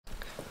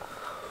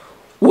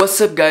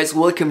What's up guys,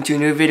 welcome to a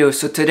new video.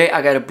 So today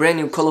I got a brand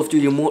new Call of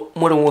Duty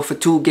Modern Warfare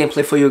 2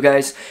 gameplay for you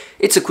guys.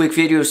 It's a quick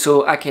video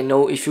so I can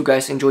know if you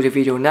guys enjoyed the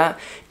video or not.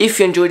 If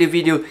you enjoyed the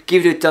video,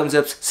 give it a thumbs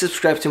up,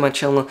 subscribe to my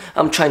channel.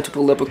 I'm trying to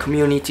build up a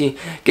community,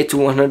 get to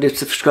 100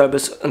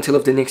 subscribers until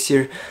of the next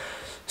year.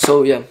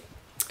 So yeah,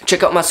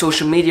 check out my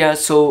social media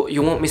so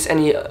you won't miss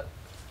any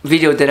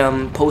video that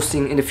I'm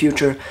posting in the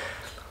future.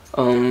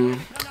 I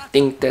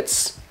think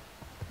that's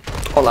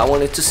all I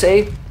wanted to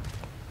say.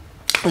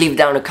 Leave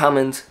down a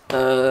comment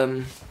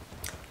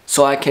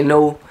so I can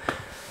know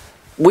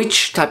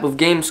which type of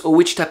games or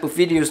which type of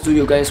videos do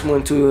you guys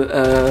want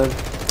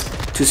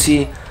to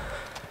see.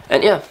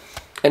 And yeah,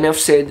 enough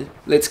said,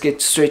 let's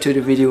get straight to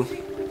the video.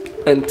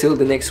 Until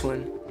the next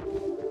one.